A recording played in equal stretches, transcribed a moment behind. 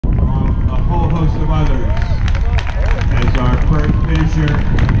others as our first finisher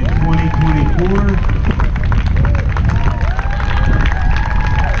in 2024.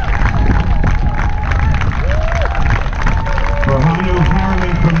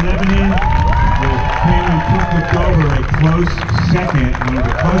 Over a close second, one of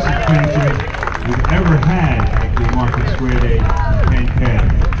the closest finishers we've ever had at the Market Square Day 10K.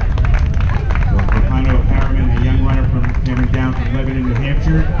 So for Hano Harriman, a young runner coming down from Lebanon, New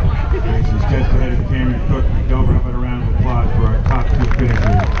Hampshire, finishes just ahead of Cameron Cook from Dover. How about a round of applause for our top two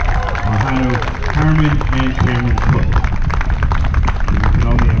finishers, Hano Harriman and Cameron Cook. And you can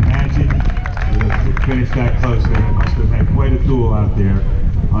only imagine to finish that close, they must have had quite a duel out there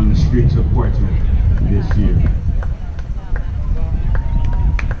on the streets of Portsmouth this year.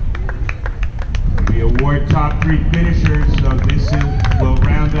 We award top three finishers, so this will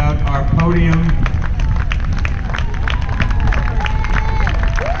round out our podium.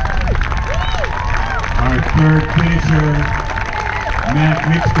 Our third finisher, Matt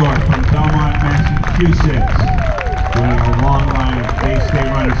Mixdorf from Belmont, Massachusetts, doing a long line of Bay State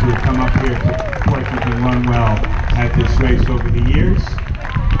runners who have come up here to Portsmouth and run well at this race over the years.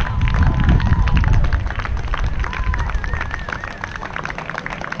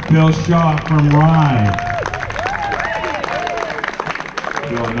 Bill Shaw from Rye.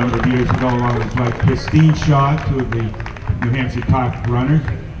 Bill, a number of years ago, along with his wife Christine Shaw, two of the New Hampshire top runners,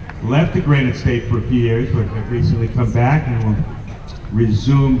 left the Granite State for a few years, but have recently come back and will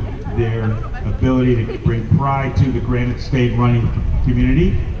resume their ability to bring pride to the Granite State running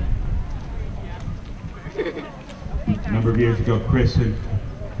community. A number of years ago, Christine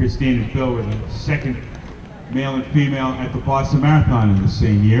and Phil were the second male and female at the Boston Marathon in the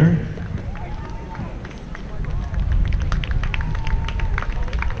same year.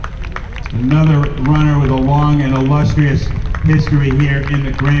 Another runner with a long and illustrious history here in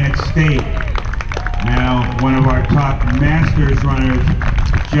the Granite State. Now one of our top Masters runners,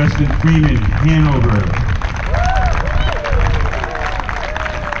 Justin Freeman, Hanover.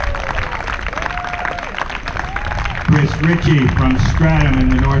 Chris Ritchie from Stratham in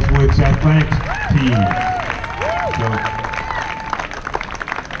the Northwoods Athletics team.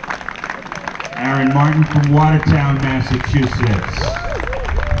 Aaron Martin from Watertown, Massachusetts.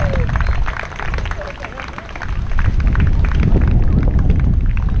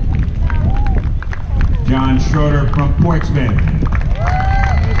 John Schroeder from Portsmouth.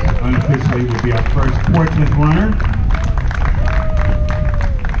 Unofficially will be our first Portsmouth runner.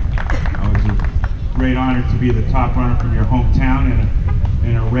 It was a great honor to be the top runner from your hometown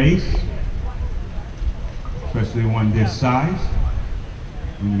in a race, especially one this size.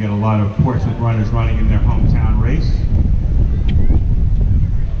 And you get a lot of Portsmouth runners running in their hometown race.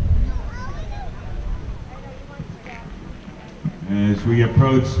 As we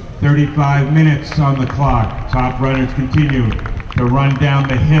approach 35 minutes on the clock, top runners continue to run down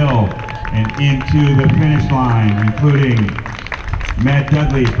the hill and into the finish line, including Matt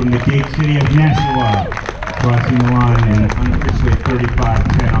Dudley from the Gate City of Nashua, crossing the line and unofficially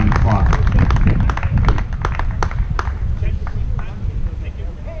 35:10 on the clock.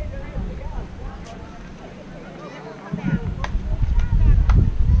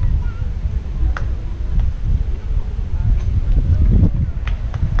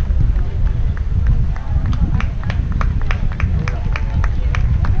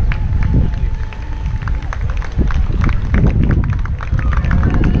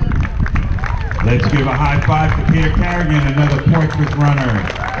 Let's give a high five to Peter Carrigan, another Portsmouth runner.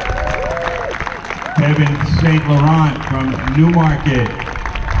 Kevin St. Laurent from Newmarket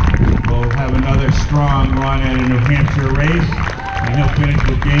will have another strong run at a New Hampshire race, and he'll finish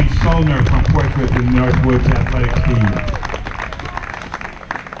with James Solner from Portsmouth in the Northwoods Athletics team.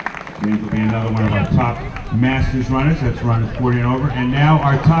 James will be another one of our top Masters runners, that's runners 40 and over. And now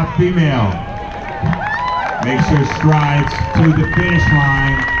our top female makes her strides to the finish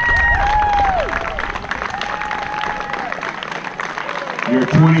line. Your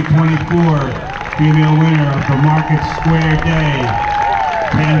 2024 female winner of the Market Square Day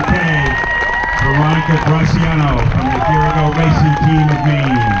 10K, Veronica Graciano from the Dirigo Racing Team of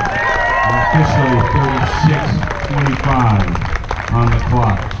Maine. Officially 36:25 on the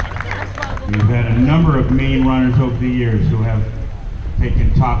clock. We've had a number of Maine runners over the years who have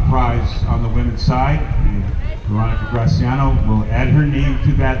taken top prize on the women's side, and Veronica Graciano will add her name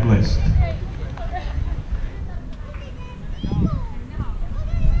to that list.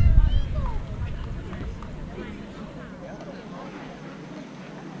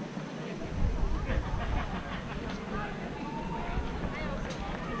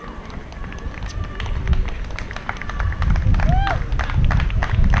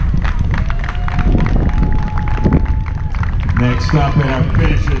 Next up at our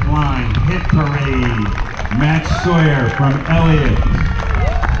finisher's line, hit parade, Matt Sawyer from Elliott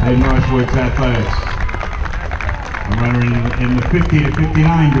at Northwoods Athletics. A runner in the 50 to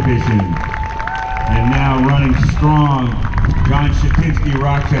 59 division. And now running strong, John Shatinsky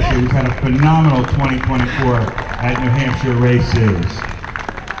Rochester, who's had a phenomenal 2024 at New Hampshire races.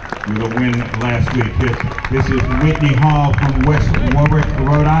 With a win last week. This is Whitney Hall from West Warwick,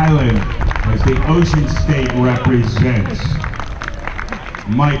 Rhode Island, as the Ocean State represents.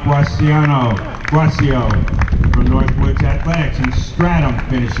 Mike Guascio from Northwoods Athletics, and Stratham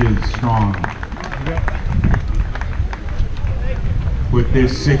finishes strong. With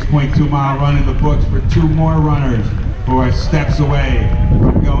this 6.2-mile run in the books for two more runners who are steps away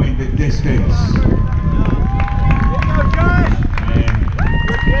from going the distance. And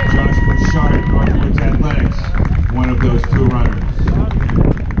Josh Bouchard, Northwoods Athletics, one of those two runners.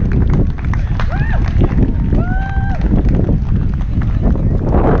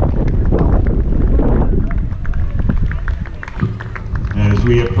 As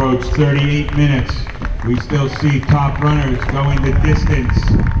we approach 38 minutes, we still see top runners going the distance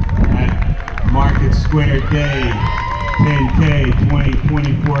at Market Square Day 10K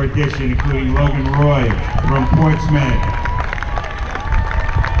 2024 edition, including Logan Roy from Portsmouth.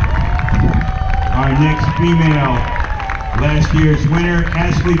 Our next female, last year's winner,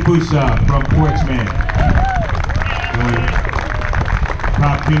 Ashley Busa from Portsmouth.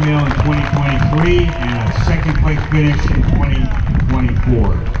 Top female in 2023 and a second place finish in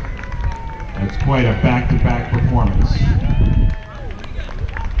 2024. That's quite a back-to-back performance.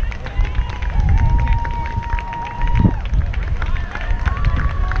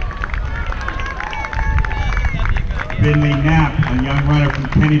 Finley Knapp, a young runner from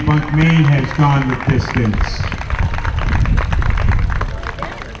Kennebunk, Maine, has gone the distance.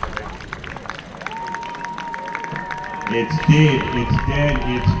 It's dead,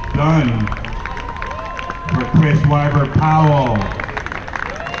 it's done for Chris Weiber Powell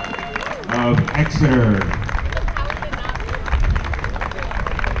of Exeter.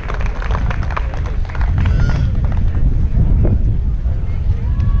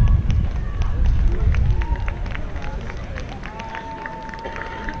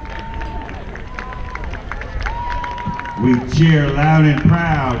 We cheer loud and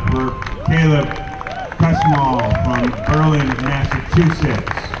proud for Caleb Kussmall from Berlin, Massachusetts.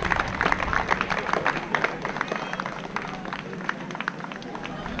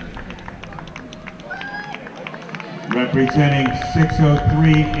 Representing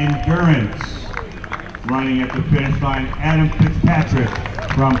 603 Endurance, running at the finish line, Adam Fitzpatrick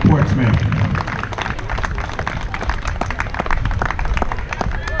from Portsmouth.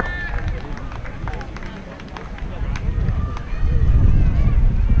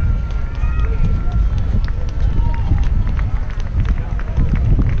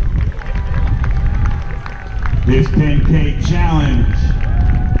 This 10K challenge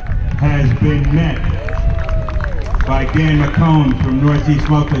has been met by Dan McCone from Northeast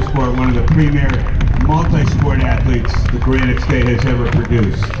Multisport, one of the premier multi-sport athletes the Granite State has ever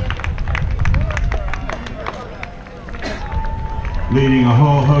produced. Leading a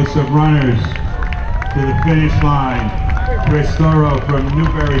whole host of runners to the finish line, Chris Thoreau from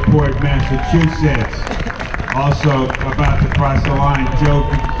Newburyport, Massachusetts. Also about to cross the line, Joe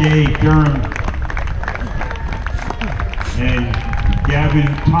Gay, Durham, and Gavin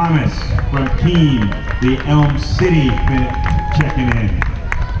Thomas from Keene, the Elm City, checking in.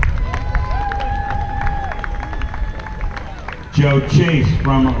 Joe Chase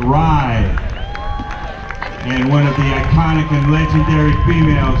from Rye, and one of the iconic and legendary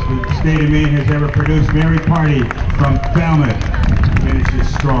females the state of Maine has ever produced, Mary Party from Falmouth, finishes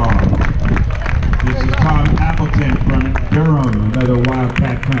strong. This is Tom Appleton from Durham, another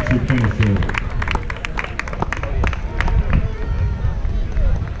Wildcat Country finisher.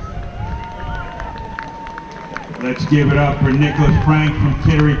 Let's give it up for Nicholas Frank from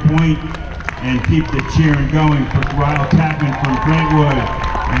Kittery Point, and keep the cheering going for Ryle Tapman from Brentwood.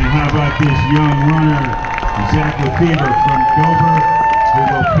 And how about this young runner, Zach Lefebvre from Dover, who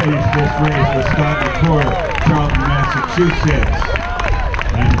will finish this race with Scott McCord, Charlton, Massachusetts.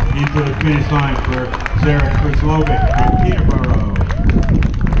 And into the finish line for Sarah Krzlovic from Peterborough.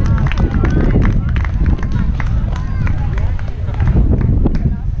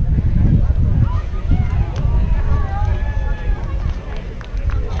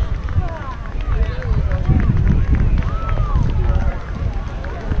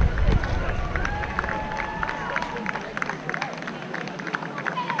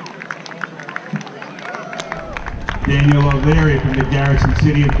 Daniel O'Leary from the Garrison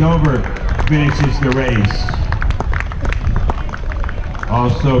City of Dover finishes the race.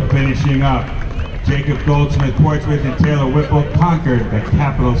 Also finishing up, Jacob Goldsmith, Portsmouth, and Taylor Whipple, Concord, the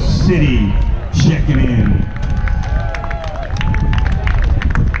capital city, checking in.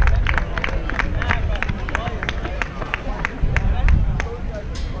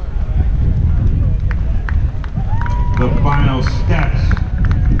 The final steps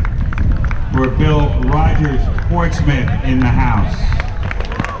for Bill Rogers, Portsmouth, in the house.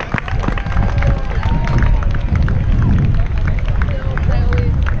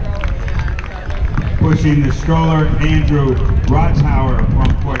 Pushing the stroller, Andrew Rothauer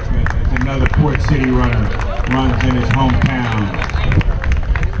from Portsmouth, as another Port City runner, runs in his hometown.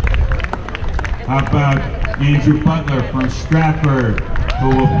 How about Andrew Butler from Stratford, who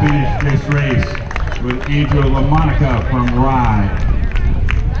will finish this race with Andrew LaMonica from Rye.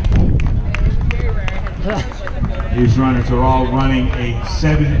 These runners are all running a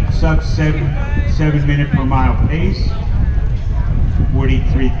sub 7 minute per mile pace.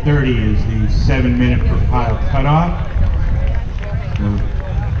 43:30 is the 7 minute per mile cutoff. So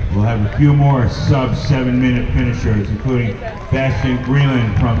we'll have a few more sub 7 minute finishers, including Bastion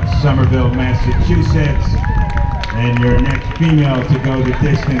Greenland from Somerville, Massachusetts. And your next female to go the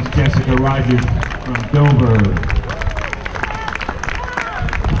distance, Jessica Rogers from Dover.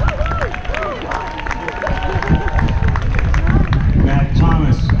 Matt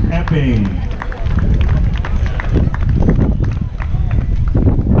Thomas, Epping.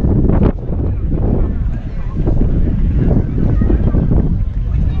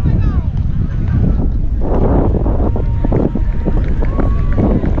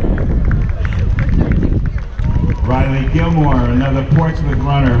 Gilmore, another Portsmouth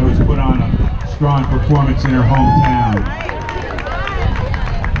runner who's put on a strong performance in her hometown.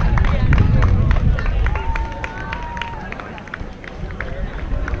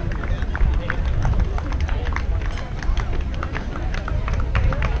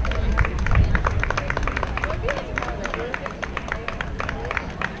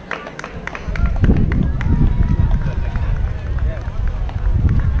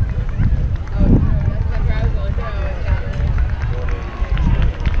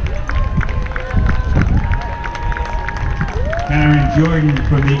 Jordan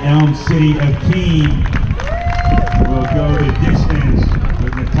from the Elm City of Keene will go the distance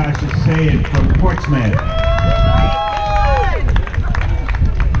with Natasha Sayed from Portsmouth.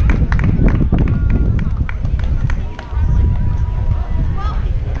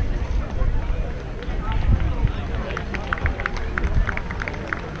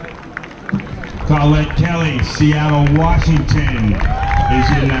 Colette Kelly, Seattle, Washington, is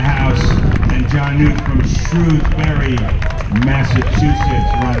in the house, and John Newt from Shrewsbury,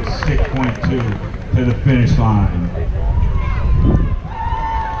 Massachusetts, runs 6.2 to the finish line.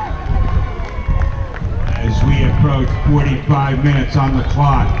 As we approach 45 minutes on the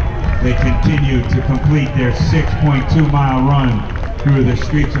clock, they continue to complete their 6.2 mile run through the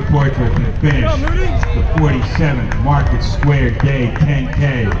streets of Portsmouth and finish the 47th Market Square Day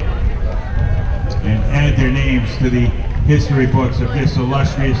 10K and add their names to the history books of this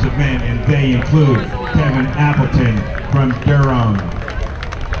illustrious event, and they include Kevin Appleton from Durham,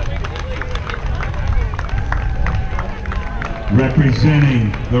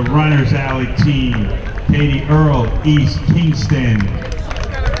 representing the Runners Alley team, Katie Earl, East Kingston,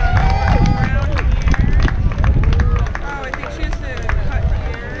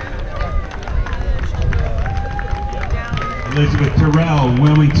 Elizabeth Terrell,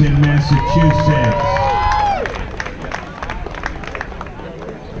 Wilmington, Massachusetts,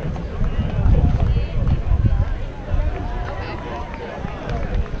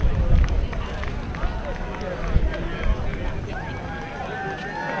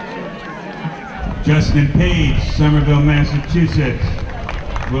 Justin Page, Somerville, Massachusetts,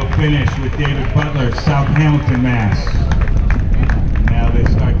 will finish with David Butler, South Hamilton, Mass. And now they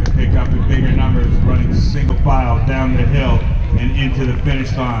start to pick up in bigger numbers, running single file down the hill and into the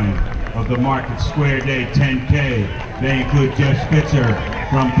finish line of the Market Square Day 10K. They include Jeff Spitzer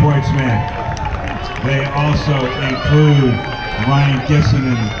from Portsmouth. They also include Ryan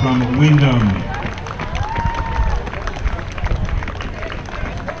Gissinen from Wyndham.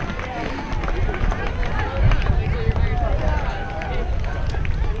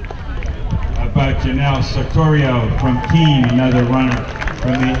 Janelle Sartorio from Keene, another runner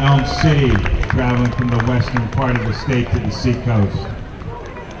from the Elm City, traveling from the western part of the state to the seacoast.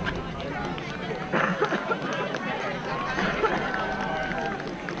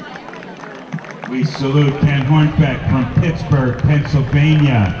 We salute Ken Hornbeck from Pittsburgh,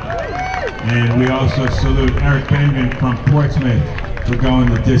 Pennsylvania. And we also salute Eric Benvin from Portsmouth for going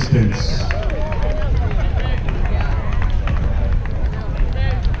the distance.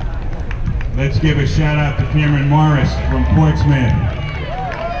 Let's give a shout out to Cameron Morris from Portsmouth.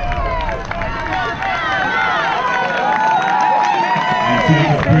 And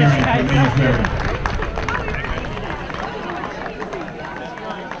Jacob Freeman from Amesbury.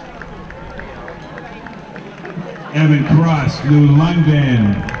 Evan Cross, New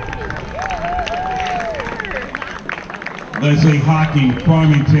London. Leslie Hawking,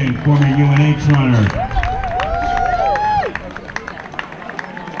 Farmington, former UNH runner.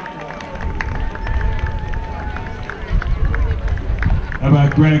 How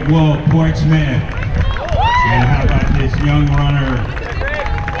about Greg Wool, Portsmouth? And how about this young runner,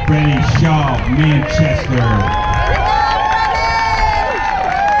 Freddie Shaw, Manchester?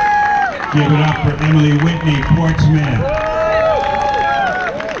 Give it up for Emily Whitney, Portsmouth.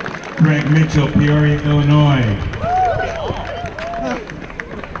 Craig Mitchell, Peoria, Illinois.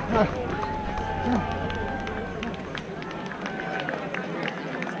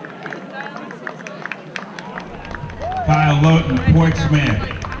 Kyle Lowton,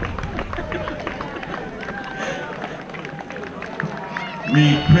 Portsmouth.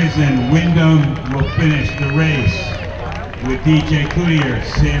 Reed Prison, Wyndham will finish the race with DJ Cloutier,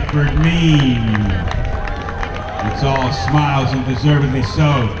 Sanford, Maine. It's all smiles and deservedly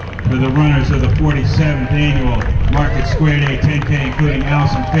so for the runners of the 47th annual Market Square Day 10K, including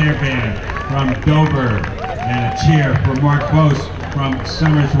Allison Fairbairn from Dover, and a cheer for Mark Bose from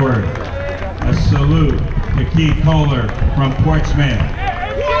Somersworth. A salute to Keith Kohler from Portsmouth.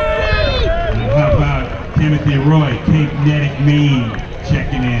 And how about Timothy Roy, Cape Nettic, Maine,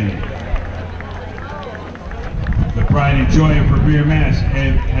 checking in. The pride and joy of Revere, Mass,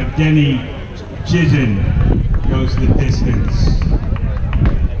 and Evgeny Chizin goes the distance.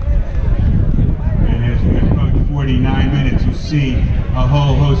 And as we approach 49 minutes, you see a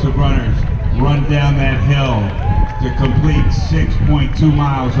whole host of runners run down that hill to complete 6.2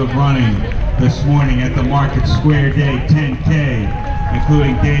 miles of running this morning at the Market Square Day 10K,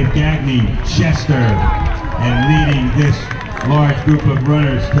 including Dave Gagney, Chester, and leading this large group of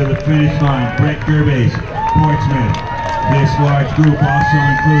runners to the finish line, Brett Gervais, Portsmouth. This large group also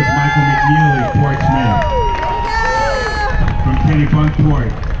includes Michael McNeely, Portsmouth. From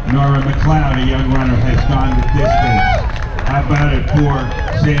Kennebunkport, Nora McLeod, a young runner, has gone the distance. How about it for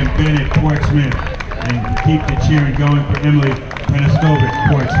Sam Bennett, Portsmouth, and keep the cheering going for Emily Peniscovic,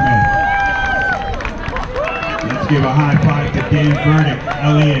 Portsmouth. Let's give a high five to Dan Burdick,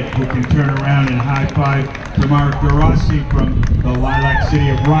 Elliott, who can turn around and high five to Mark DeRossi from the Lilac City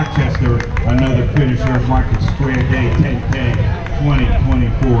of Rochester, another finisher of Market Square Day 10K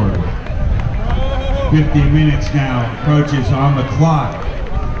 2024. 50 minutes now approaches on the clock.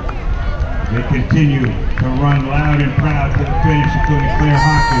 They continue to run loud and proud to the finish, including Claire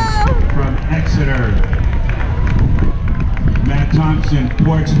Hawkins from Exeter. Matt Thompson,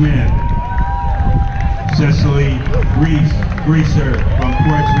 Portsmouth. Cecily Greaser from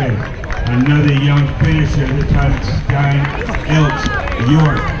Portsmouth. Another young finisher, this time it's Sky Ilks,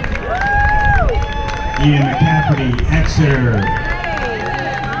 York. Ian McCafferty, Exeter.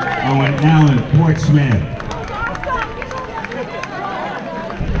 Owen Allen, Portsmouth.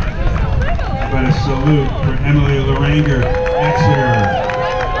 But a salute for Emily Laranger, Exeter.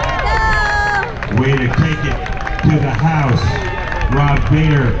 Way to take it to the house. Rob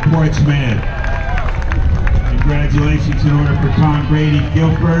Bader, Portsmouth. Congratulations in order for Tom Brady,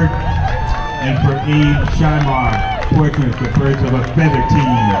 Guilford, and for Ian Shimar, Portsmouth, the Birds of a Feather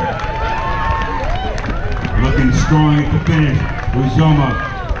team. Looking strong at the finish, Uzoma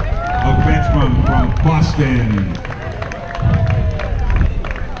Obechman from Boston.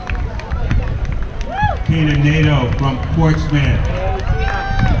 Tina Nato from Portsmouth.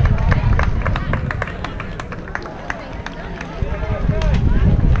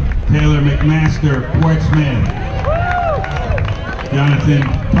 Taylor McMaster, Portsmouth. Jonathan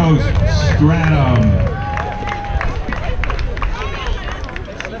Post, Stratum.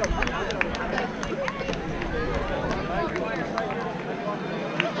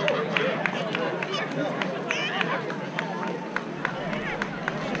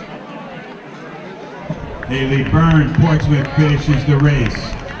 Haley Byrne, Portsmouth finishes the race.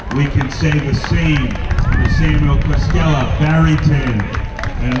 We can say the same for Samuel Costella, Barrington.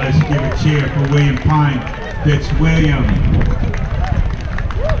 And let's give a cheer for William Pine, Fitzwilliam.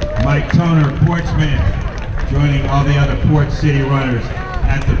 Mike Toner, Portsmouth, joining all the other Port City runners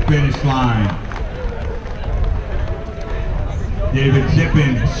at the finish line. David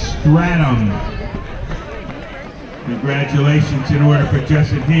Zippin, Stratum. Congratulations in order for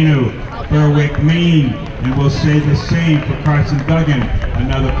Justin Hinu, Berwick, Maine. And we'll say the same for Carson Duggan,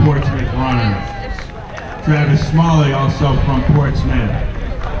 another Portsmouth runner. Travis Smalley, also from Portsmouth.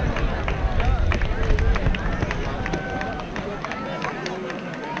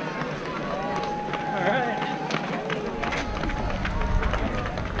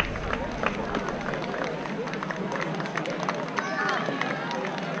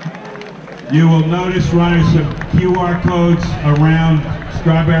 You will notice, runners, some QR codes around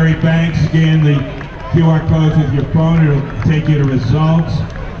Strawberry Bank. Scan the QR codes with your phone. It'll take you to results.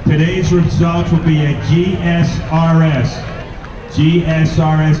 Today's results will be at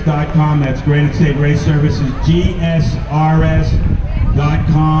GSRS.com. That's Granite State Race Services. GSRS.com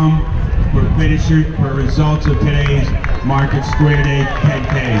for results of today's Market Square Day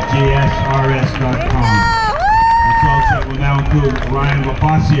 10K. GSRS.com. Results that will now include Ryan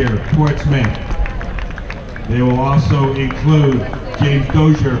Labossiere, Portsmouth. They will also include James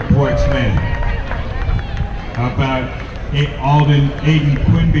Dozier, Portsmouth. How about Alden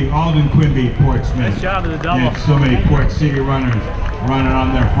Quimby, Portsmouth. Nice job of the double. And so many Port City runners running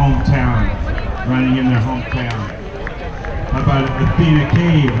on their hometown, running in their hometown. How about Athena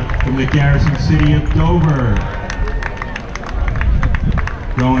Cave from the Garrison City of Dover?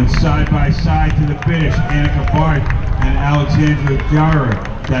 Going side by side to the finish, Annika Bart and Alexandra Jara.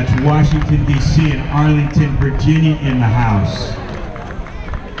 That's Washington, D.C. and Arlington, Virginia in the house.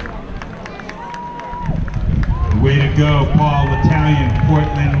 Way to go, Paul Italian,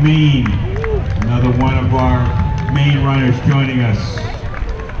 Portland, Maine. Another one of our Maine runners joining us.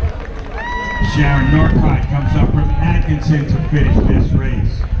 Sharon Norcott comes up from Atkinson to finish this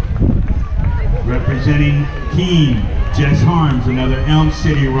race. Representing Keene, Jess Harms, another Elm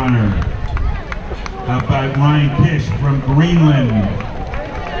City runner. How about Ryan Tish from Greenland?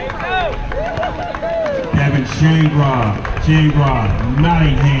 Kevin Shangraw,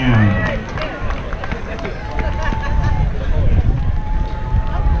 Nottingham.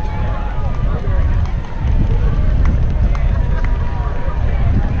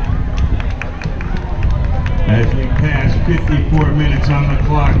 As we pass 54 minutes on the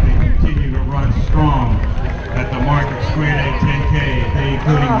clock, they continue to run strong at the Market Square Day 10K. They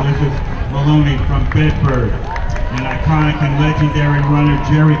including Elizabeth Maloney from Bedford, and iconic and legendary runner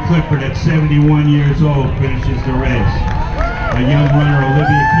Jerry Clifford at 71 years old finishes the race. A young runner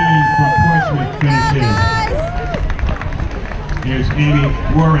Olivia Keene from Portsmouth finishes. Here's Amy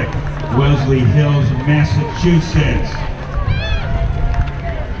Warwick, Wellesley Hills, Massachusetts.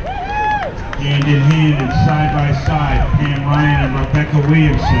 Hand in hand and side by side, Pam Ryan and Rebecca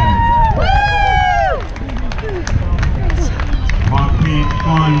Williamson.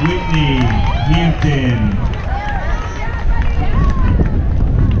 Fawn Whitney, Hampton.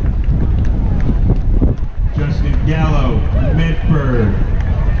 Justin Gallo, Medford.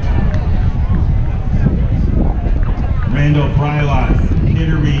 Randall Brylot,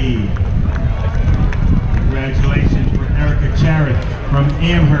 Kittery. Congratulations for Erica Charrett from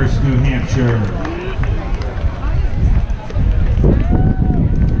Amherst, New Hampshire.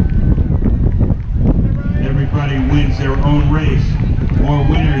 Everybody wins their own race. More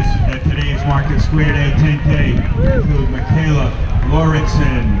winners at today's Market Square Day 10K include Michaela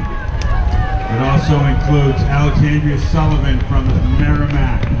Lauritsen. It also includes Alexandria Sullivan from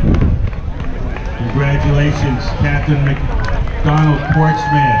Merrimack. Congratulations, Catherine McDonald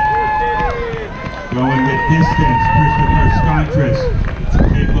Portsmouth. Going the distance, Christopher Scontris,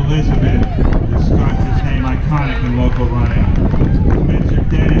 Cape Elizabeth. The Scontris name iconic in local running. Spencer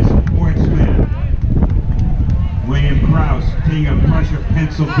Dennis, Portsmouth. William Krause, King of Prussia,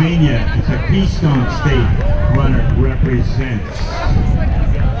 Pennsylvania. It's a Keystone State runner represents.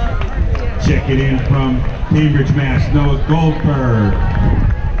 Check it in from Cambridge, Mass. Noah Goldberg.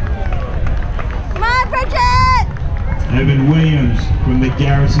 Come on, Bridget! Evan Williams from the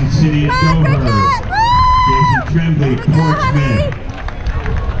Garrison City of Dover. Jason Tremblay, Portsmouth.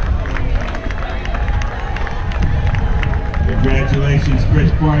 Congratulations,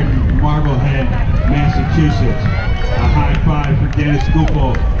 Chris Barton, Marblehead, Massachusetts. A high five for Dennis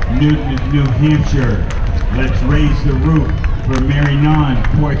Goupel, Newton, New Hampshire. Let's raise the roof for Mary Non,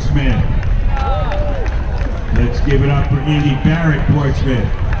 Portsmouth. Let's give it up for Andy Barrett, Portsmouth.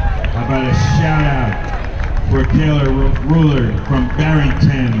 How about a shout out for Taylor Ruler from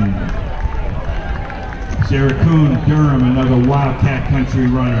Barrington. Sarah Kuhn, Durham, another Wildcat Country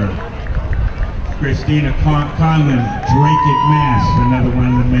runner. Christina Conlon, Dracut, Mass, another one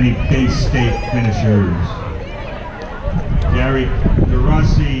of the many Bay State finishers. Gary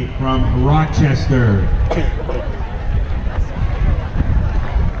DeRossi from Rochester.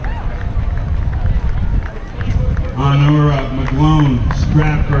 Honora McGlone,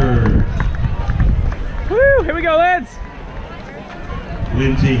 Stratford. Woo! Here we go, lads!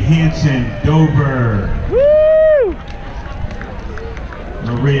 Lindsay Hansen, Dover. Woo!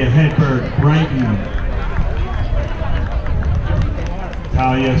 Maria Hedberg, Brighton.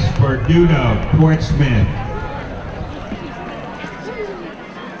 Talia Sparduto, Portsmouth.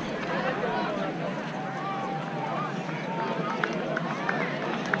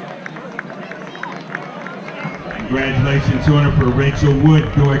 Congratulations order for Rachel Wood,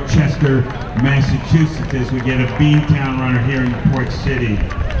 Dorchester, Massachusetts, as we get a Beantown runner here in Port City.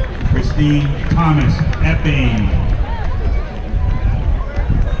 Christine Thomas, Epping.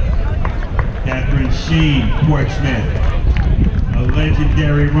 Catherine Sheen, Portsmouth. A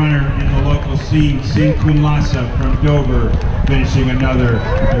legendary runner in the local scene, Sinquin Lassa from Dover, finishing another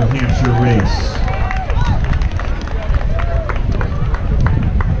New Hampshire race.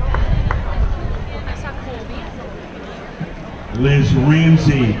 Liz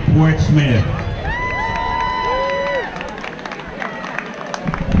Ramsey, Portsmouth.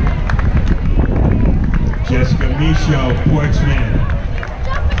 Jessica Michaud, Portsmouth.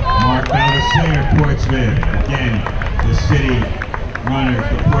 Mark Baldessare, Portsmouth. Again, the city runners,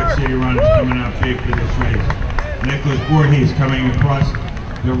 the Port City runners coming out big for this race. Nicholas Voorhees coming across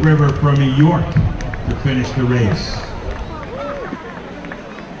the river from New York to finish the race.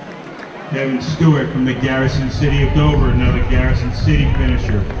 Kevin Stewart from the Garrison City of Dover, another Garrison City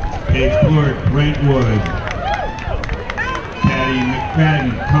finisher. Paige Blurt, Brentwood. Patty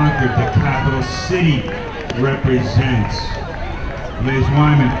McFadden, Concord, the capital city, represents. Liz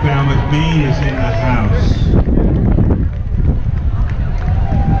Wyman, Falmouth, Maine, is in the house.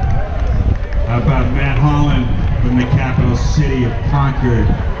 How about Matt Holland from the capital city of Concord?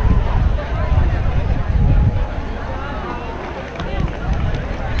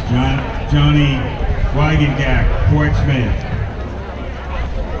 Johnny Weigengak, Portsmouth.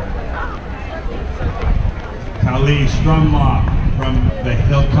 Kali Strumlock from the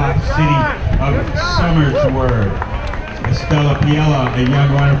hilltop city of Somersworth. Estella Piella, a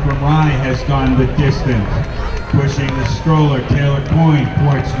young runner from Rye, has gone the distance. Pushing the stroller, Taylor Coyne,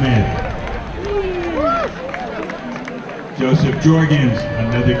 Portsmouth. Joseph Jorgens,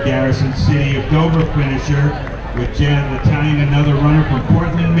 another Garrison City of Dover finisher, with Janet Italian, another runner from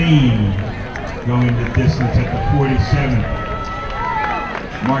Portland, Maine, going the distance at the 47th.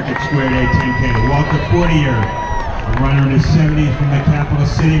 Market Square Day 10K. Walter Fortier, a runner in his 70s from the capital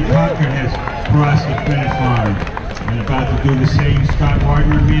city of Concord, has crossed the finish line. And about to do the same, Scott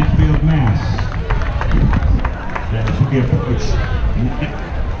Wagner in Mansfield, Mass. That's a gift.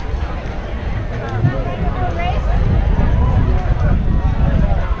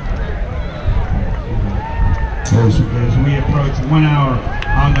 As we approach 1 hour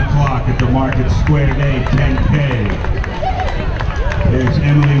on the clock at the Market Square Day 10K. There's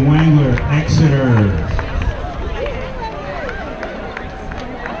Emily Wangler, Exeter.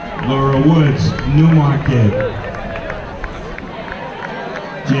 Laura Woods, Newmarket.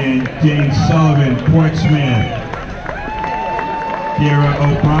 Jane Sullivan, Portsmouth. Kiera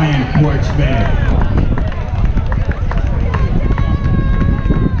O'Brien, Portsmouth.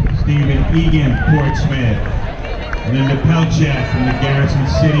 Stephen Egan, Portsmouth. Linda Pelchak from the Garrison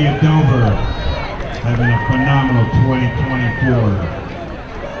City of Dover, having a phenomenal 2024.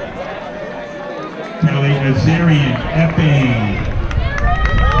 Kelly Azarian, Epping.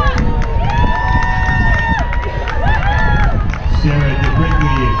 Sarah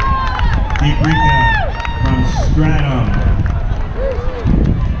DeBrica from Stratham.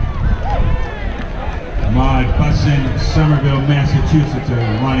 Maud Bussin, Somerville, Massachusetts, a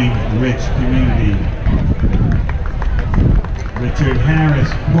running rich community. Richard Harris,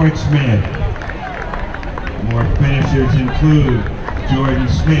 Portsmouth. More finishers include Jordan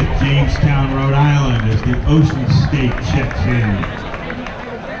Smith, Jamestown, Rhode Island, as the Ocean State checks in.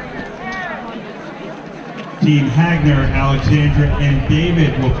 Team Hagner, Alexandra, and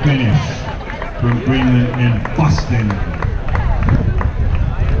David will finish from Greenland and Boston.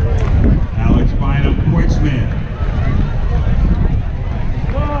 Alex Bynum, Portsmouth.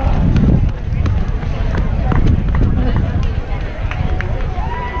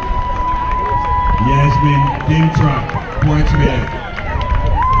 Yasmin Dimtruck, Portsmouth.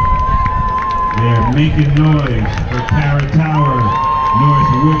 They're making noise for Tara Tower,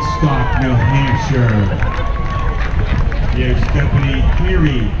 North Woodstock, New Hampshire. Here's Stephanie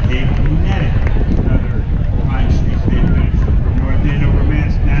Cleary, Cape Connecticut, another Pine Street State finisher. From North Andover,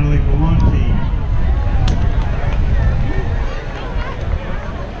 Mass, Natalie Belmonte.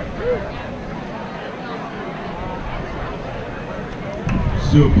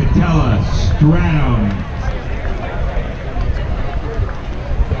 Sue Patella, Stratham.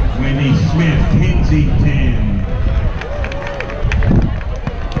 Wendy Smith, Kensington.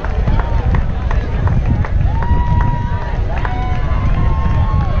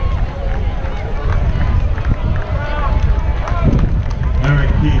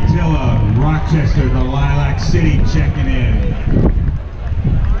 Eric Piatilla, Rochester, the Lilac City, checking in.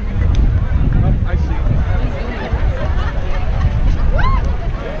 Oh, I see.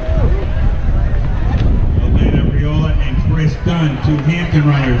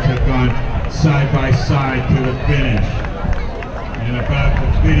 runners have gone side by side to the finish. And about to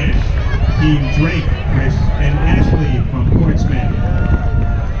finish, Team Drake, Chris and Ashley from Portsmouth.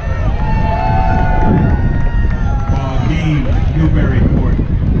 Ball game, Newburyport.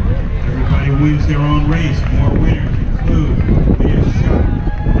 Everybody wins their own race. More winners include Leah Sharp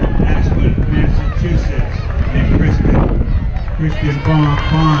from Ashland, Massachusetts, and Christian Bond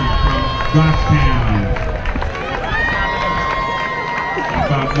from Goffstown.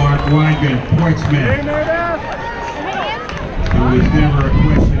 About Mark Weigand, Portsmouth. It was never a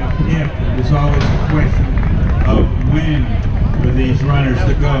question of if, it was always a question of when for these runners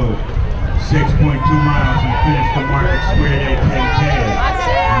to go 6.2 miles and finish the Market Square Day 10K.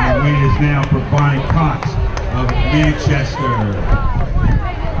 And the win is now for Bonnie Cox of Manchester.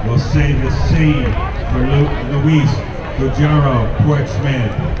 We'll say the same for Luis Gujaro,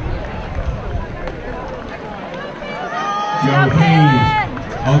 Portsmouth. Joe Hayes,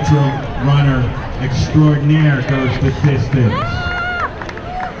 ultra runner extraordinaire, goes the distance.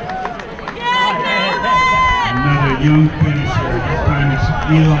 Another young finisher, this time it's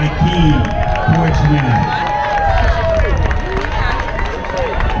Eli Key, Portsmouth.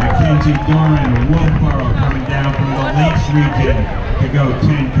 Mackenzie Doran, Wolfboro, coming down from the Lakes region to go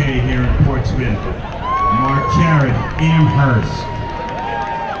 10K here in Portsmouth. Mark Jarrett, Amherst.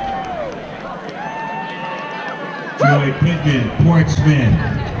 Joey Pittman, Portsmouth.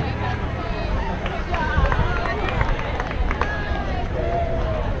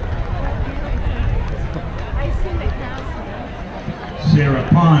 Sarah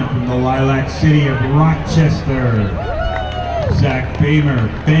Pond from the Lilac City of Rochester. Zach Bamer,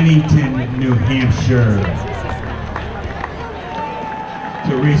 Bennington, New Hampshire.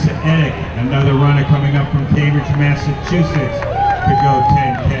 Teresa Edick, another runner coming up from Cambridge, Massachusetts to go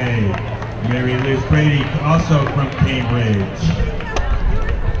 10K. Mary Liz Brady, also from Cambridge.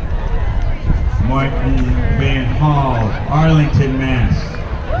 Martin Van Hall, Arlington, Mass.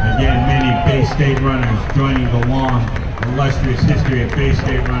 Again, many Bay State runners joining the long, illustrious history of Bay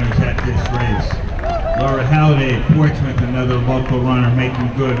State runners at this race. Laura Halliday, Portsmouth, another local runner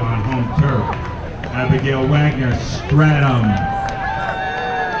making good on home turf. Abigail Wagner, Stratham.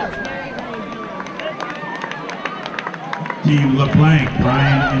 Team LeBlanc,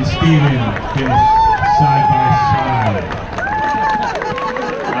 Brian and Steven finish side by side.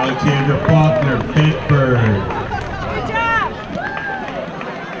 Alexander Faulkner, Bedford. Good job.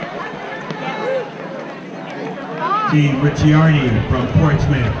 Team Ricciardi from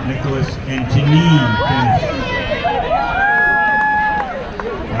Portsmouth, Nicholas and Janine finish.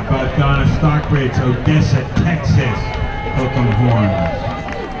 How about Donna Stockbridge, Odessa, Texas, Hook'em Horns.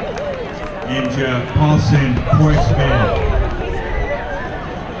 Inja Paulson, Portsmouth.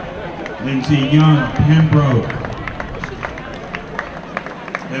 Lindsay Young, Pembroke.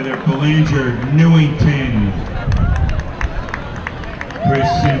 Heather Belanger, Newington.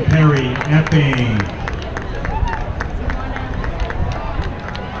 Kristen Perry, Epping.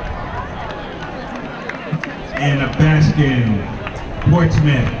 Anna Baskin,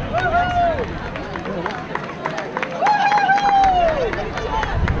 Portsmouth.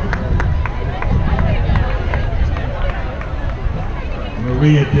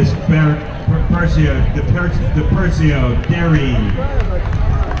 Maria DePercio, Derry.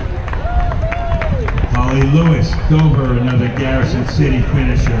 Holly Lewis, Dover, another Garrison City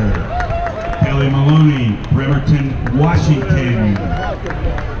finisher. Kelly Maloney, Bremerton, Washington.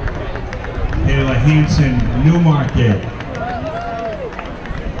 Kayla Hansen, Newmarket.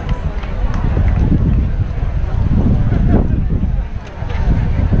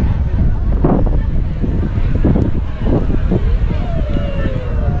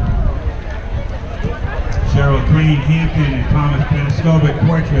 Cheryl Crane, Hampton, and Thomas Penascovic,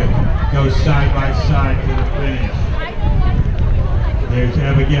 Portsmouth, goes side by side to the finish. There's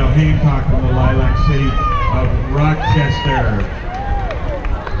Abigail Hancock from the Lilac City of Rochester.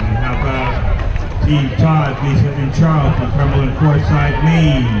 And how about Team Todd, Lisa and Charles from Cumberland Forsyth,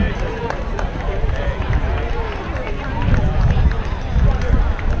 Maine.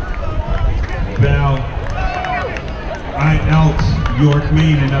 Val I. Elks, York,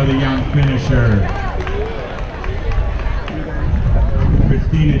 Maine, another young finisher.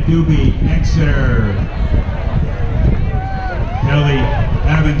 Christina Doobie, Exeter. Kelly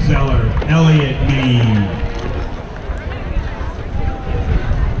Abenzeller, Elliott, Maine.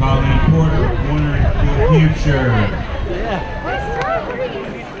 Colleen Porter, Warner, New Hampshire.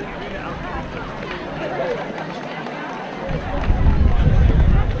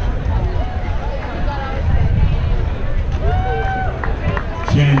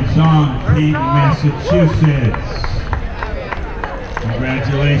 Chen Zong, Dayton, Massachusetts.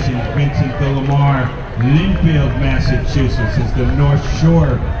 Congratulations, Vincent Villamar, Linfield, Massachusetts, as the North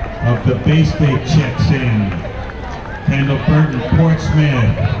Shore of the Bay State checks in. Kendall Burton,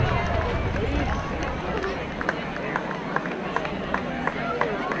 Portsmouth.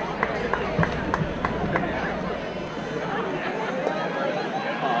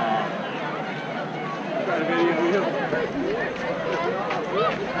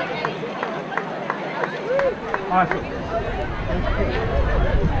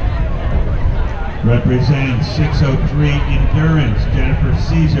 Representing 603 Endurance, Jennifer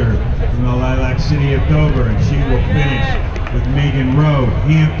Caesar from the Lilac City of Dover, and she will finish with Megan Rowe,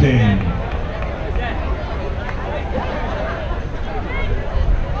 Hampton.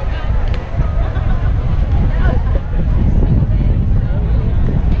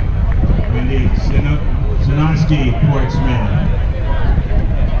 Wendy Zinoski, Portsmouth.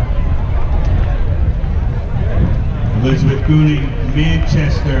 Elizabeth Gooning,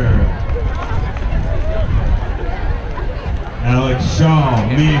 Manchester. Alex Shaw,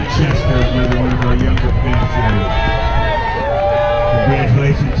 Manchester, another one of our younger finishers.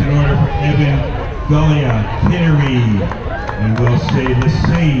 Congratulations in order for Evan Gullia, Kittery. And we'll say the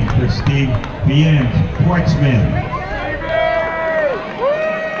same for Steve Bien, Portsmouth.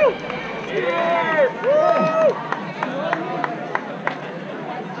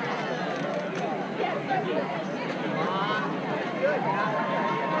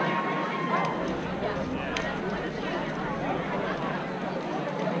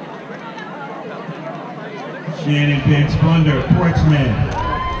 Shannon Van Splendor, Portsmouth.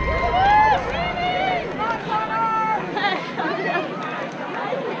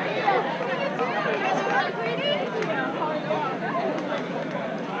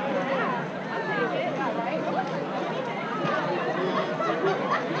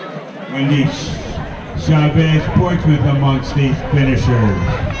 Wendy Chavez, Portsmouth amongst these finishers.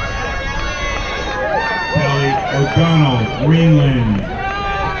 Kelly O'Donnell, Greenland.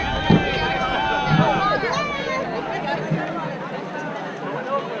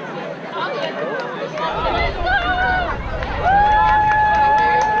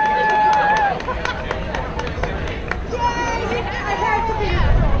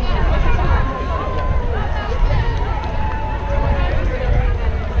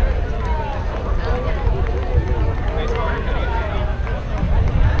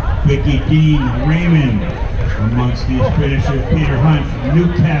 Vicky Dean Raymond amongst these finishers. Peter Hunt,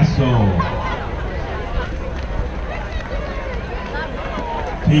 Newcastle.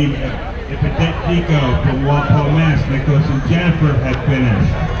 Team Epidetico from Walpole, Mass. Nicholas and Jennifer had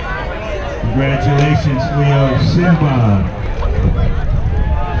finished. Congratulations, Leo Simba.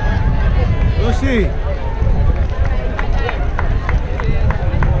 Lucy.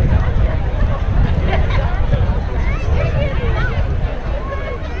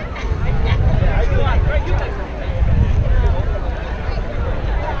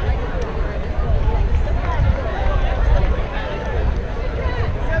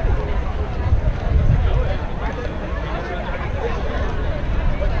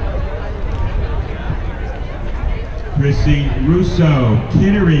 Chrissy Russo,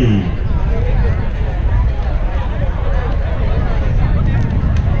 Kittery.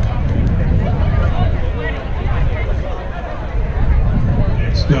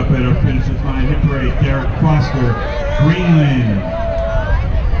 Next up at our finishers line, hit parade, Derek Foster, Greenland.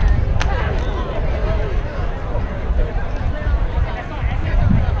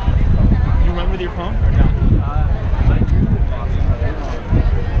 You run with your phone or no?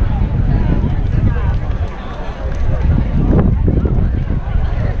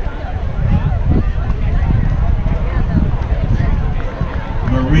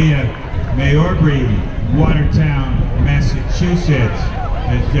 Maria Mayorby, Watertown, Massachusetts,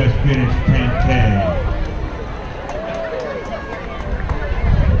 has just finished 10K.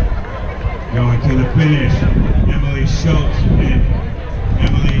 Going to the finish, Emily Schultz and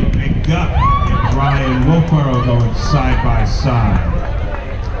Emily McDuck and Ryan Wolfborough going side by side.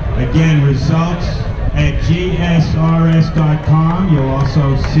 Again, results at gsrs.com. You'll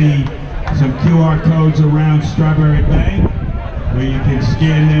also see some QR codes around Strawberry Bank, where you can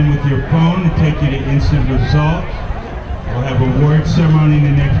scan them with your phone and take you to instant results. We'll have a award ceremony in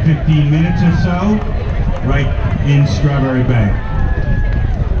the next 15 minutes or so, right in Strawberry Bank.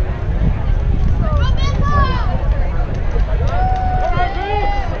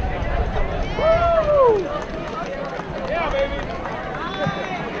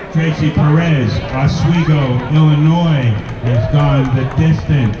 Tracy Perez, Oswego, Illinois, has gone the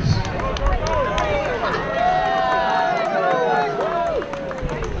distance.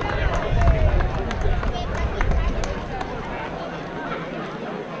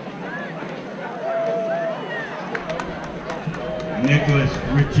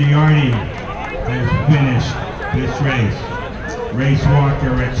 Ricciardi has finished this race. Race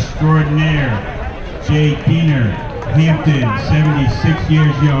walker extraordinaire, Jay Diener, Hampton, 76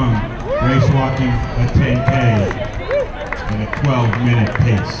 years young, race walking a 10K in a 12-minute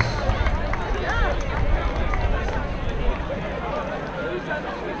pace.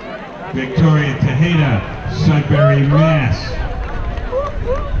 Victoria Tejeda, Sudbury, Mass.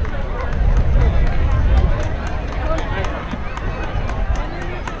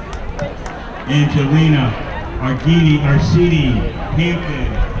 Angelina Arcidi,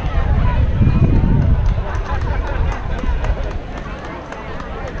 Hampton.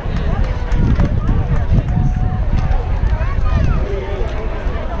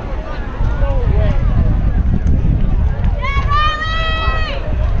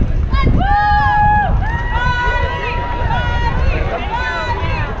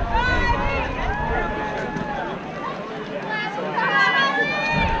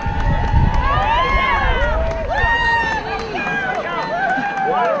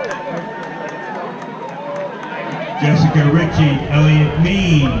 Jessica Ritchie, Elliott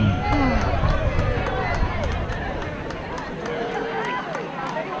Mean.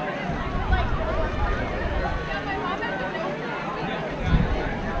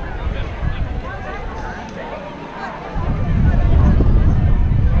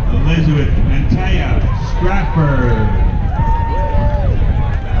 Elizabeth Antaya Stratford.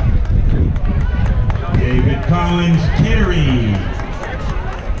 David Collins Kittery.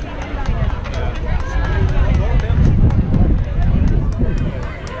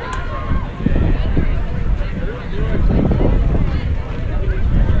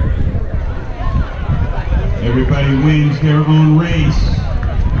 Everybody wins their own race.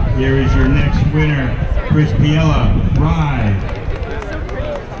 Here is your next winner, Chris Piella, Ride.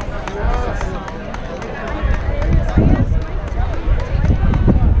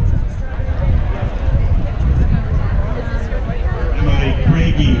 Emily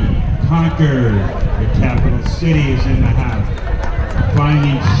Craigie, Concord, the capital city is in the house.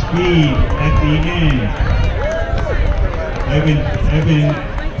 Finding speed at the end. Evan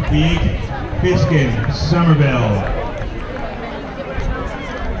Biskin, Somerville.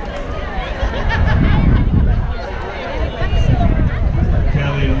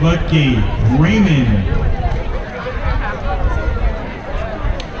 Kelly Lutke, Raymond.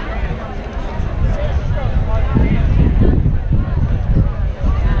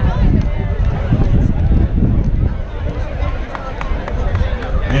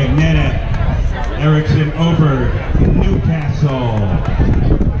 Agneta Erickson Oberg, Newcastle.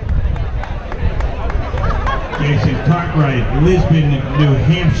 Jason Cartwright, Lisbon, New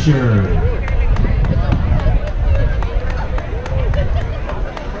Hampshire.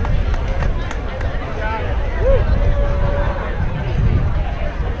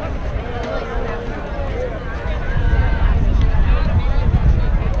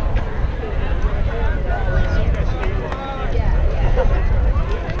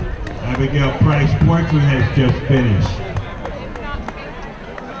 Abigail Price, Portsmouth has just finished.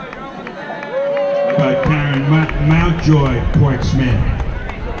 Karen Mountjoy, Portsmouth.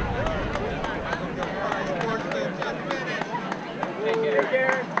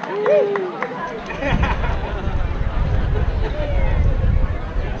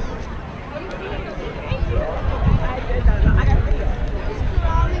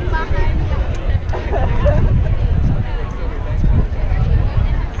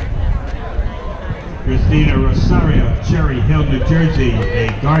 Christina Rosario, Cherry Hill, New Jersey,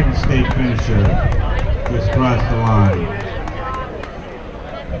 a Garden State finisher. Just crossed the line.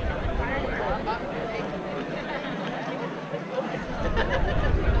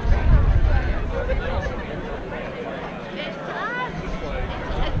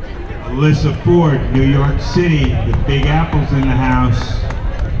 Alyssa Ford, New York City, the Big Apple's in the house.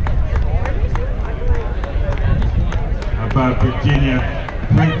 How about Virginia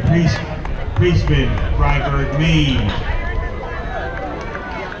Priestman, Freiburg, Maine.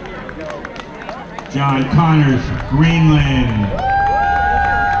 John Connors, Greenland.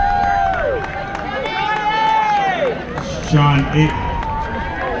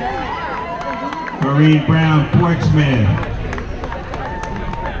 Maureen Brown, Portsmouth.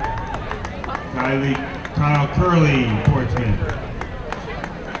 Kyle Curley, Portsmouth.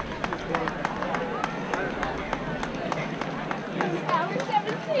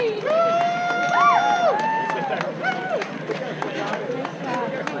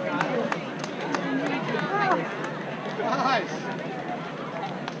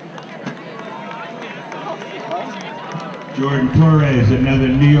 Jordan Torres, another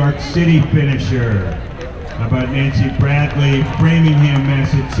New York City finisher. How about Nancy Bradley, Framingham,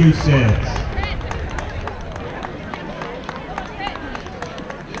 Massachusetts?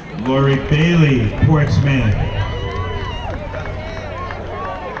 Lori Bailey, Portsmouth.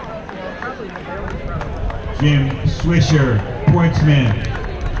 Jim Swisher, Portsmouth.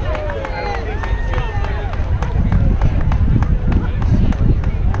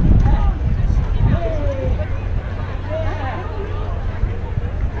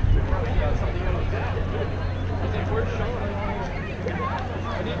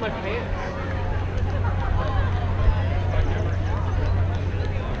 I need my pants.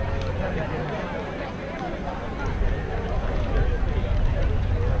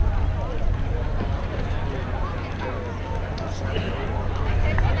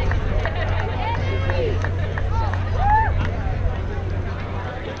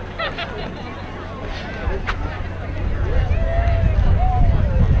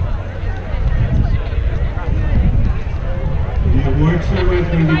 The award ceremony is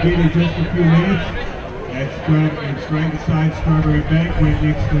going to begin in just a few minutes at right beside Strawberry Bank,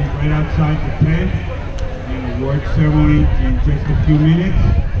 right outside the tent. And award ceremony in just a few minutes.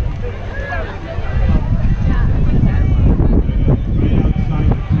 Right outside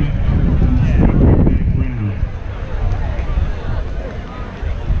the tent on the Strawberry Bank ground.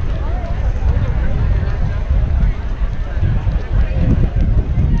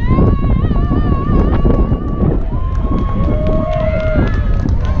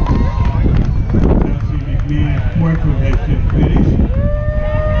 Portsmouth has just finished.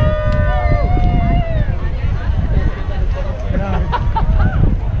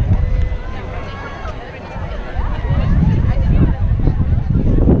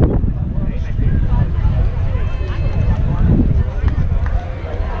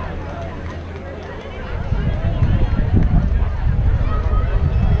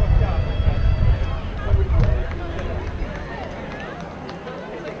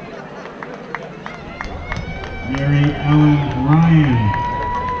 Mary Ellen Ryan,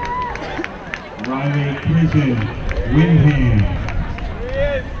 Riley Prison, Windham.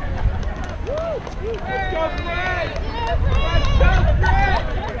 Let's go, Fred! Let's go, Fred!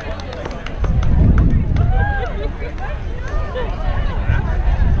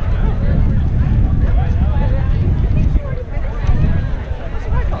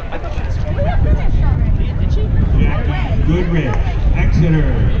 Jackie Goodrich, Exeter.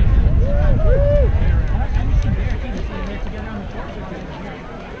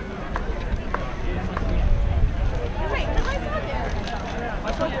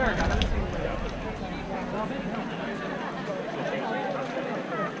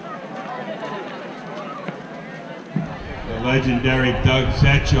 The legendary Doug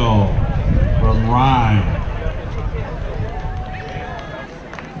Setchell from Rye.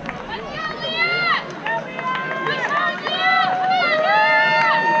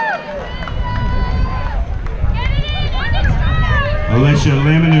 Alicia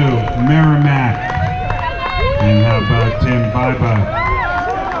Lemonu, Merrimack. And how about Tim Biba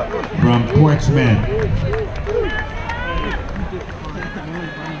from Portsmouth?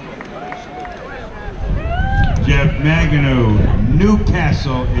 Jeff Magano,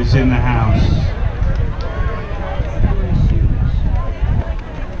 Newcastle is in the house.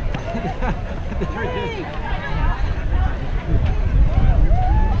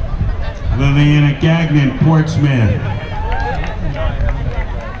 Liliana Gagnon, Portsmouth.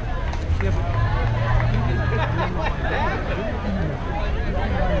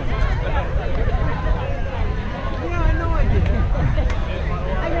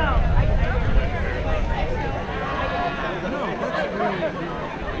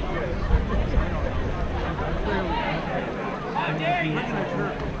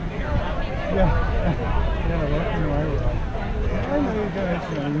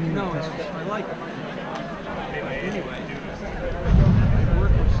 No, it's just, I like it. Anyway.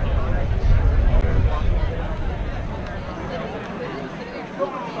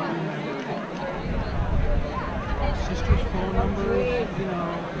 Sister's phone number, you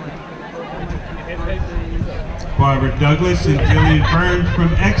know, Barbara Douglas and Jillian Burns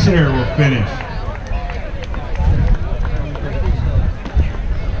from Exeter will finish.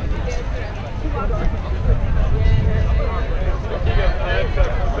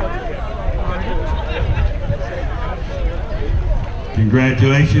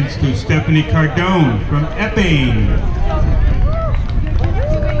 Congratulations to Stephanie Cardone from Epping.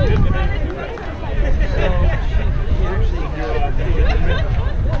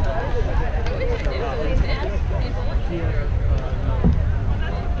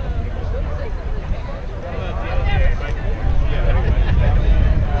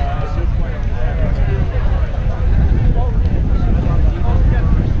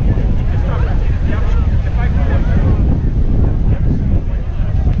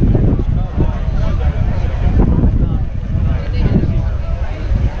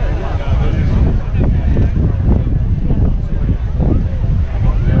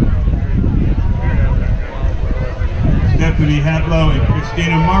 Pablo and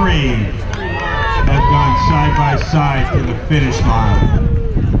Christina Murray have gone side by side to the finish line.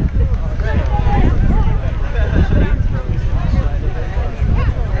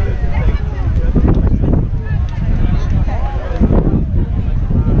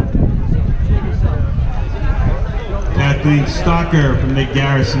 Kathleen Stalker from the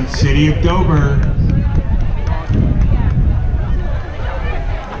Garrison City of Dover.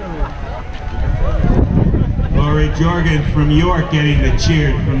 Lori Jorgen from York getting the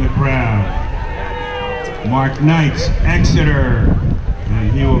cheer from the crowd. Mark Knights, Exeter,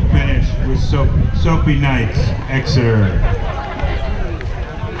 and he will finish with Sophie Knights, Exeter.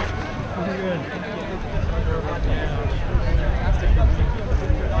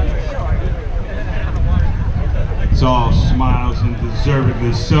 It's all smiles and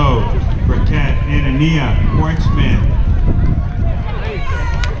deservedly so for Kat Anania, Portsmouth.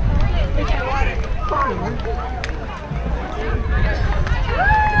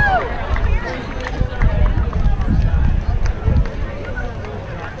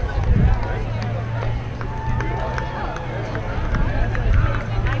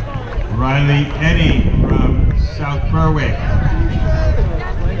 Riley Eddy from South Berwick.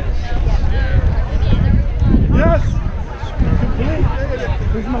 Yes!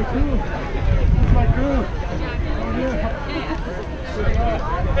 Where's my crew? Where's my crew? Oh, yeah.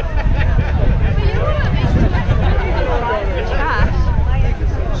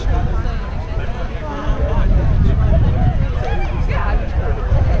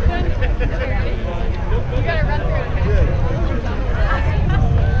 You gotta run through it.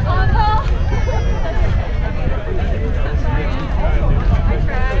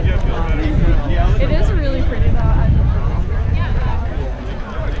 It is really pretty though.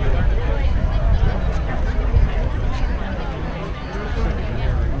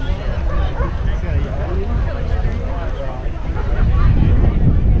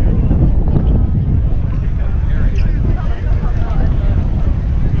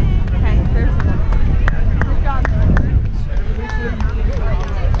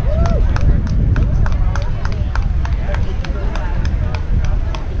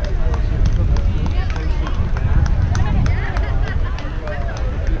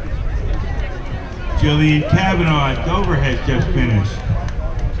 Jillian Kavanaugh at Dover has just finished.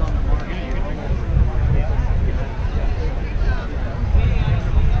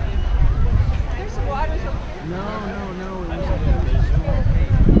 There's some water. No.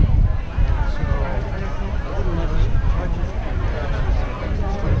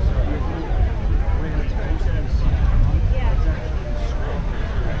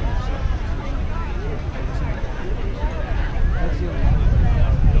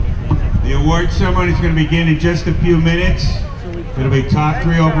 The award ceremony is going to begin in just a few minutes. It'll be top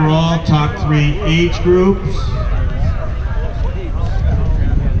 3 overall, top 3 age groups.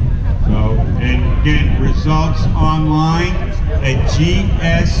 So, and again, results online at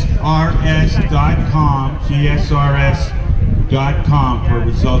gsrs.com for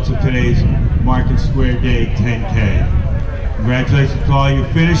results of today's Market Square Day 10K. Congratulations to all you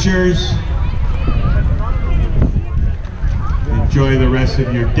finishers. Enjoy the rest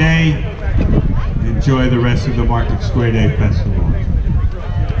of your day. Enjoy the rest of the Market Square Day Festival.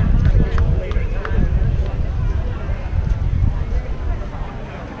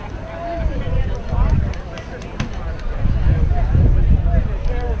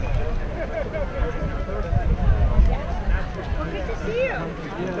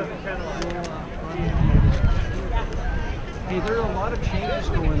 Hey, there are a lot of changes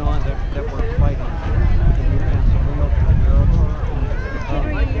going on that we're fighting.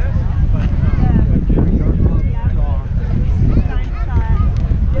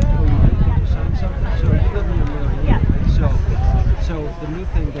 So the new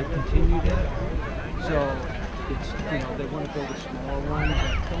thing, they continued it. So it's, they want to build a smaller one,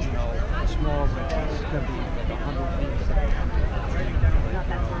 but, a small one is going to be like 100 feet.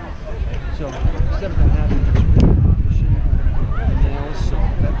 So instead of having this machine the nails, so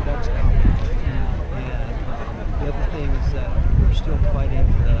that's out. And the other thing is that we're still fighting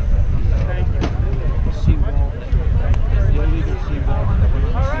the seawall, the illegal seawall that went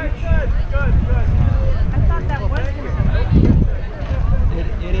on the beach. I thought that was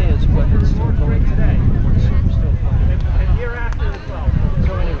It is, but it's still going today. We're still fighting. And year after as well.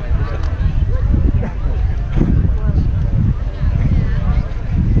 So anyway,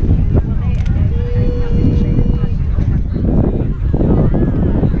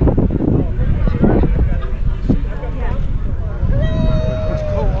 it's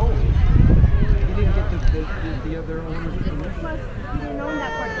co-owned. You didn't get the other owners permission. Plus, you didn't own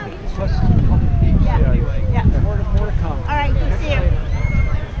that part of the beach. Plus a couple of feet. Yeah. Anyway, Yeah. more to come. All right.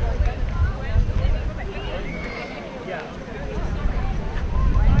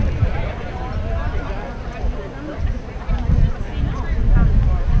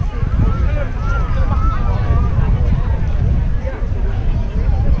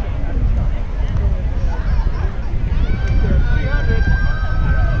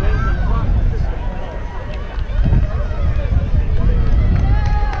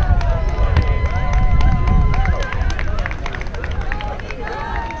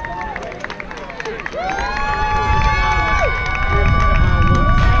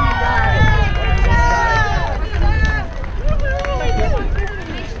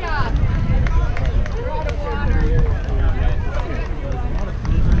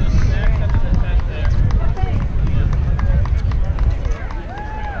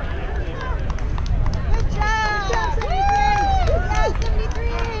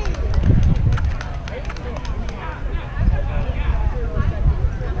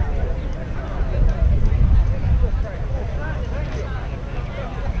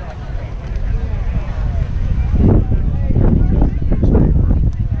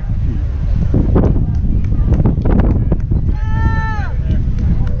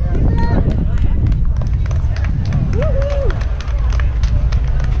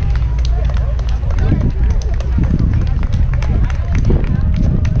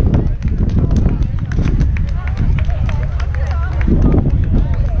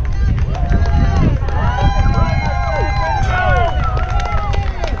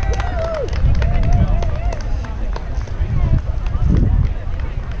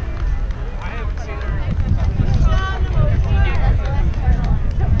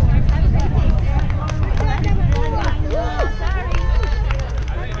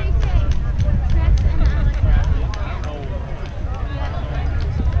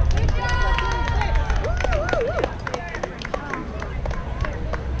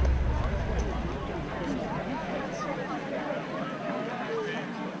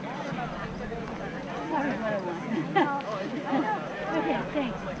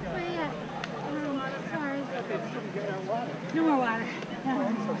 Where you at? Sorry. No more water.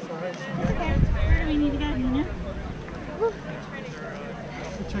 Okay. Where do we need to go, Nina? We'll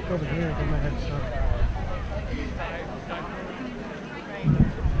check over here. They might have some.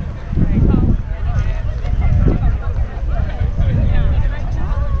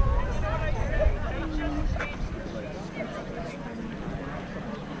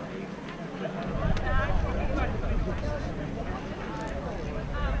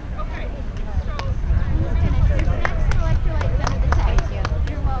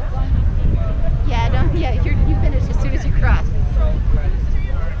 You finish as soon as you cross.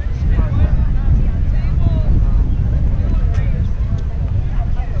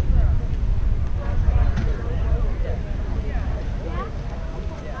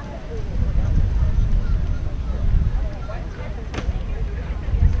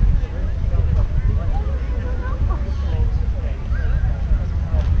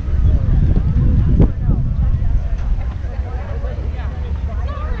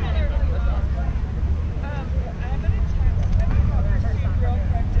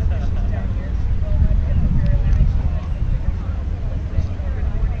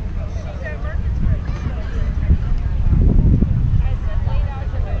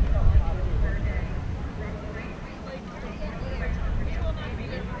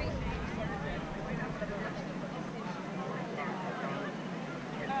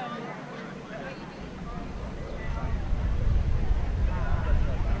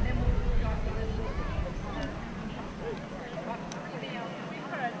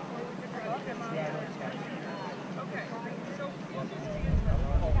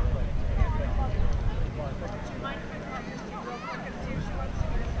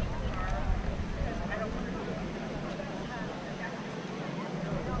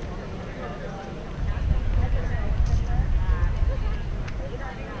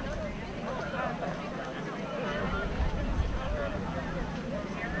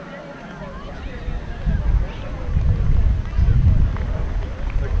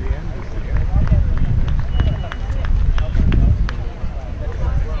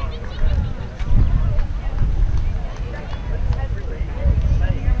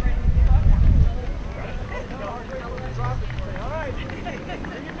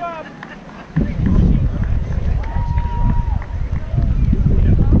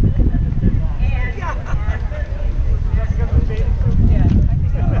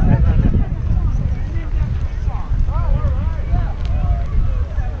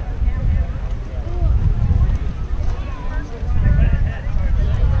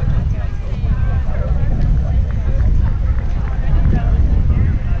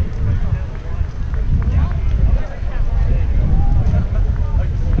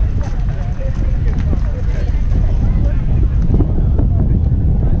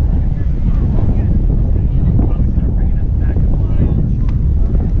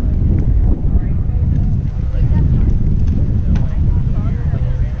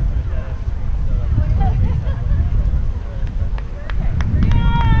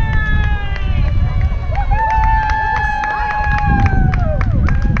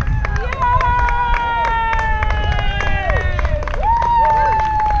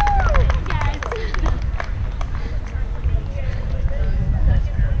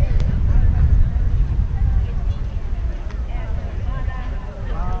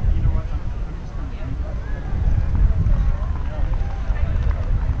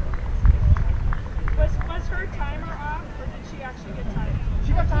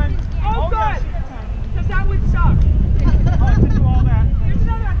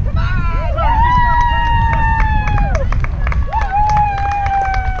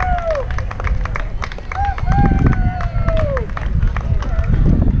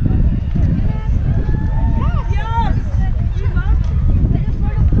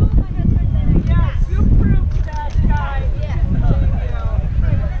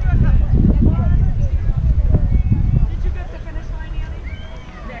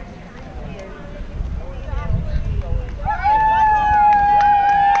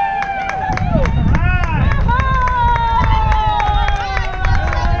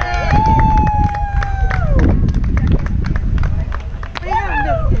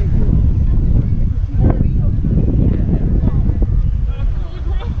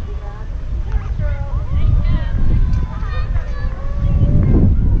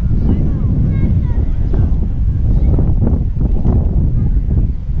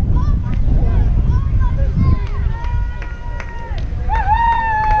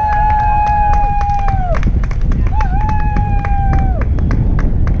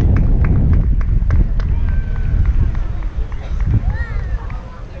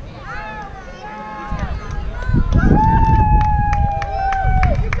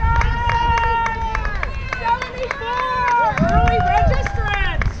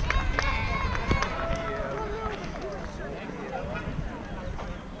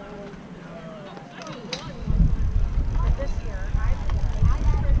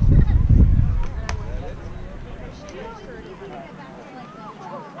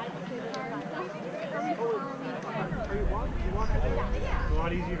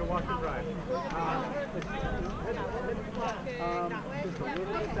 lot easier to walk than drive. Just a little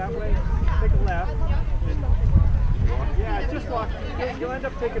bit that way. Take a left. And yeah, just walk. You'll end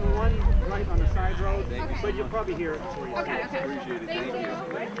up taking one right on the side road, but you'll probably hear it before you see it. Appreciate it. Thank you.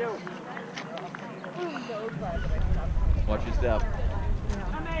 Thank you. Watch your step.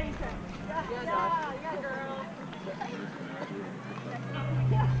 Amazing. Yeah, girl.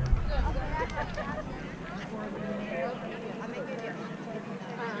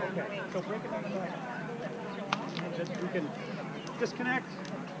 Okay, so break it down the back. We can disconnect,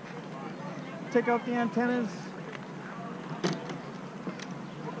 take out the antennas.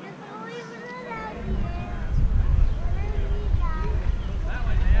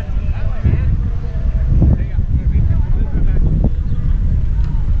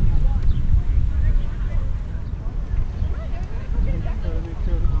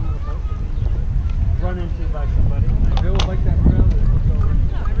 Run into by somebody. Bill would like that around.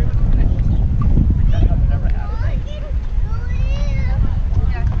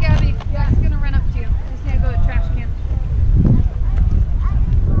 Yeah, Gabby, Jack's gonna run up to you. He's gonna go to the trash can.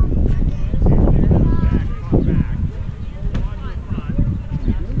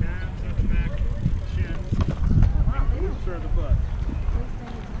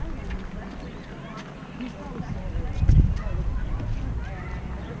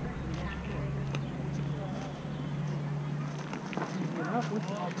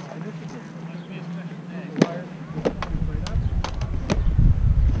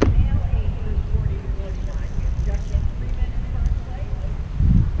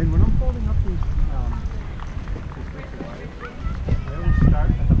 And when I'm folding up these bits of wire, I always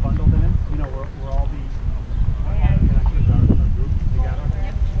start at the bundled end, you know, where all the connections are grouped together.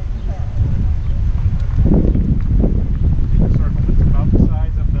 The circle that's about the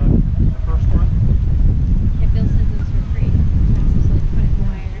size of the first one. Yeah, Bill says those were free. That's just like putting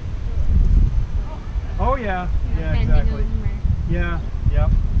wire. Oh yeah, yeah, Bending exactly. them or- Yeah,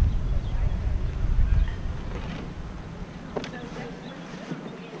 yep.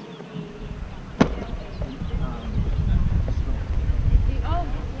 Oh,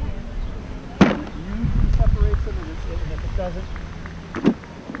 Usually separates them, and if it doesn't,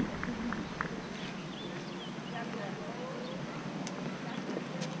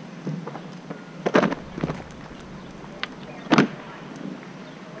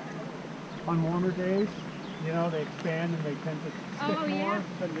 on warmer days, you know, they expand and they tend to stick Oh, more yeah.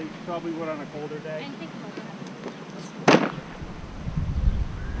 than they probably would on a colder I day. didn't think about that.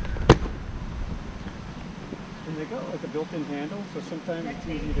 And they got like a built-in handle, so sometimes it's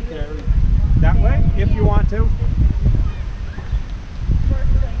easy to carry that way if you want to.